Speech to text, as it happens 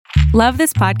Love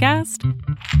this podcast?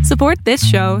 Support this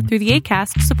show through the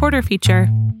Acast supporter feature.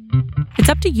 It's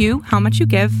up to you how much you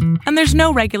give, and there's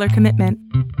no regular commitment.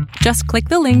 Just click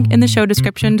the link in the show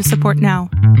description to support now.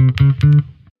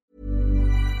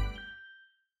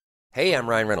 Hey, I'm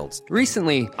Ryan Reynolds.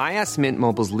 Recently, I asked Mint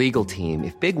Mobile's legal team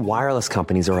if big wireless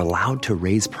companies are allowed to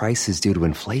raise prices due to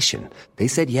inflation. They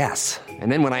said yes.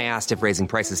 And then when I asked if raising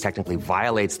prices technically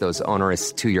violates those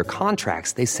onerous two-year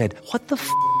contracts, they said, "What the f***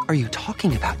 are you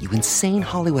talking about, you insane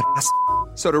Hollywood ass?"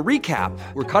 So to recap,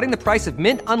 we're cutting the price of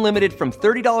Mint Unlimited from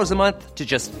 $30 a month to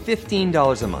just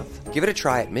 $15 a month. Give it a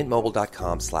try at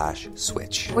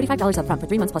mintmobile.com/switch. $45 up front for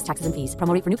 3 months plus taxes and fees.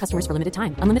 Promo rate for new customers for limited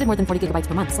time. Unlimited more than 40 gigabytes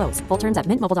per month. Slows full terms at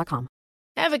mintmobile.com.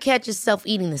 Ever catch yourself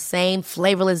eating the same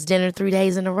flavorless dinner 3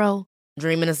 days in a row?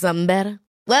 Dreaming of something better?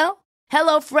 Well,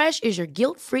 HelloFresh is your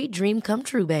guilt-free dream come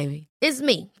true, baby. It's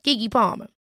me, Keke Palmer.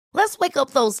 Let's wake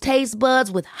up those taste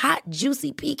buds with hot,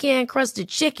 juicy pecan-crusted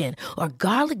chicken or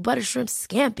garlic butter shrimp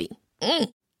scampi.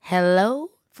 Hello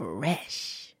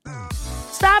Fresh.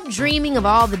 Stop dreaming of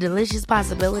all the delicious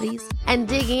possibilities and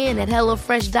dig in at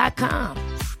HelloFresh.com.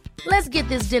 Let's get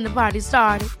this dinner party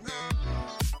started.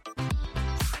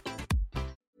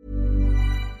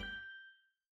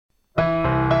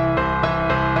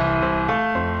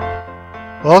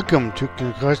 Welcome to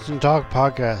Concussion Talk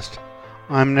Podcast.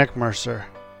 I'm Nick Mercer.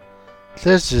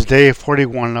 This is day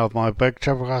 41 of my bike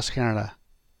trip across Canada.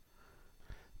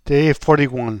 Day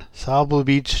 41, Sable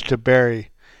Beach to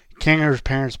Barrie, Kinger's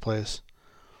parents' place.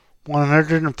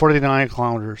 149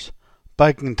 kilometers.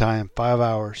 Biking time, 5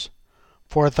 hours.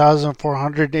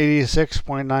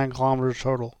 4,486.9 kilometers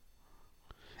total.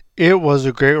 It was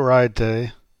a great ride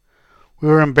today. We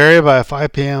were in Barrie by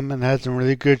 5 p.m. and had some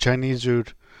really good Chinese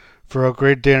food for a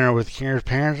great dinner with Kinger's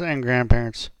parents and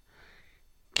grandparents.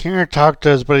 Kinger talked to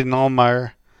his buddy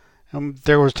Nallmeyer, and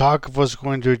there was talk of us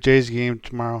going to a Jays game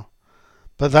tomorrow.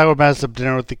 But that would mess up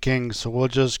dinner with the Kings, so we'll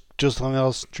just do something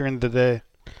else during the day.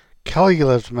 Kelly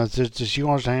left a message that she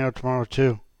wants to hang out tomorrow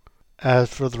too. As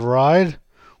for the ride,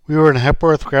 we were in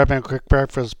Hepworth grabbing a quick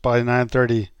breakfast by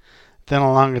 9:30, then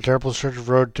along a terrible stretch of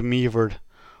road to Meaford.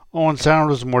 Owen Sound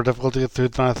was more difficult to get through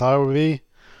than I thought it would be,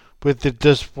 with the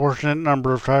disproportionate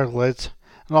number of traffic lights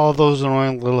and all those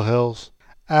annoying little hills.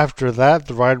 After that,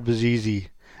 the ride was easy,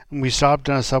 and we stopped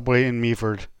in a Subway in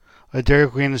Meaford, a Dairy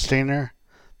Queen in Stainer,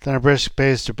 then a brisk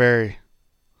pace to Barrie.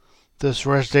 This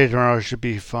rest day tomorrow should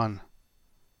be fun.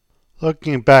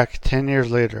 Looking back 10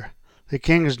 years later, the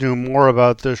Kings knew more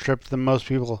about this trip than most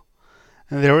people,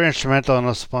 and they were instrumental in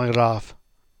us pulling it off.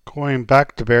 Going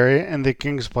back to Barrie and the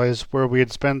Kings' place where we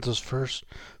had spent those first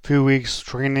few weeks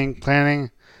training,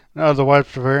 planning, and otherwise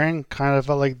preparing kind of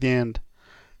felt like the end.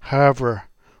 However,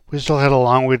 we still had a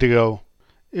long way to go.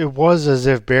 It was as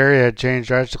if Barrie had changed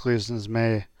drastically since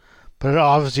May, but it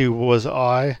obviously was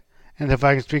I, and if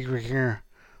I can speak for here,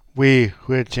 we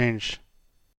who had changed.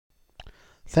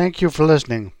 Thank you for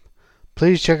listening.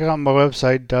 Please check out my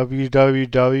website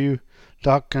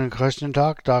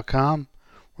www.concussiontalk.com,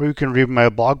 where you can read my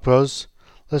blog posts,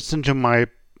 listen to my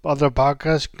other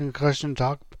podcast, Concussion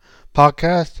Talk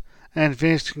Podcast, and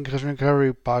Phoenix Concussion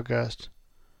Recovery Podcast.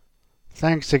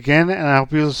 Thanks again, and I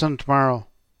hope you listen tomorrow.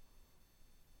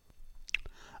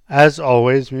 As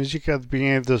always, music at the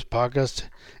beginning of this podcast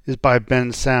is by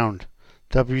Ben Sound,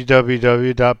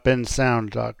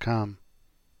 www.bensound.com.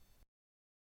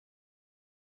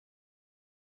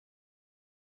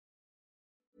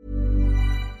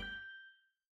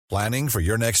 Planning for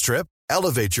your next trip?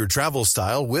 Elevate your travel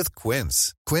style with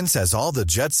Quince. Quince has all the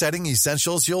jet-setting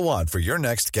essentials you'll want for your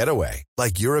next getaway,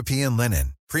 like European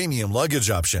linen, premium luggage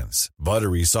options,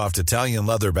 buttery soft Italian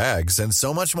leather bags, and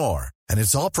so much more. And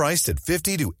it's all priced at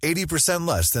 50 to 80%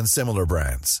 less than similar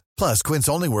brands. Plus, Quince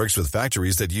only works with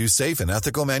factories that use safe and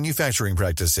ethical manufacturing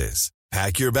practices.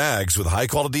 Pack your bags with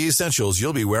high-quality essentials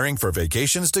you'll be wearing for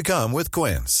vacations to come with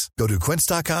Quince. Go to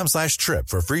quince.com/trip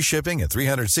for free shipping and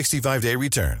 365-day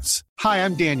returns. Hi,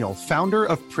 I'm Daniel, founder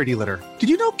of Pretty Litter. Did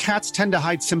you know cats tend to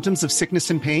hide symptoms of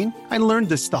sickness and pain? I learned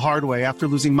this the hard way after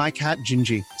losing my cat,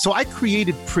 Gingy. So I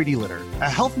created Pretty Litter, a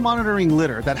health monitoring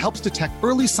litter that helps detect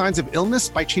early signs of illness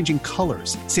by changing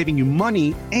colors, saving you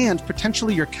money and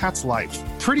potentially your cat's life.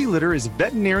 Pretty Litter is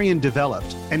veterinarian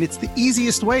developed, and it's the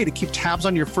easiest way to keep tabs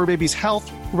on your fur baby's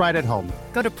health right at home.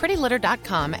 Go to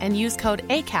prettylitter.com and use code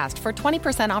ACAST for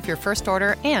 20% off your first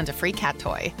order and a free cat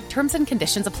toy. Terms and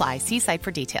conditions apply. See site for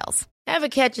details. Ever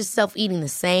catch yourself eating the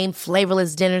same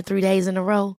flavorless dinner 3 days in a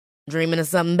row? Dreaming of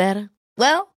something better?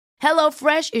 Well,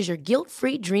 HelloFresh is your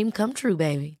guilt-free dream come true,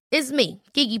 baby. It's me,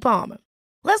 Keke Palmer.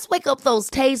 Let's wake up those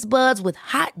taste buds with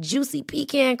hot, juicy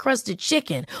pecan-crusted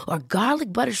chicken or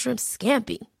garlic butter shrimp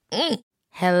scampi.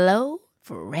 Hello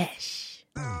Fresh.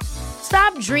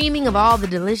 Stop dreaming of all the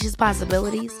delicious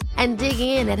possibilities and dig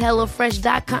in at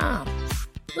HelloFresh.com.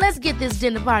 Let's get this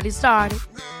dinner party started.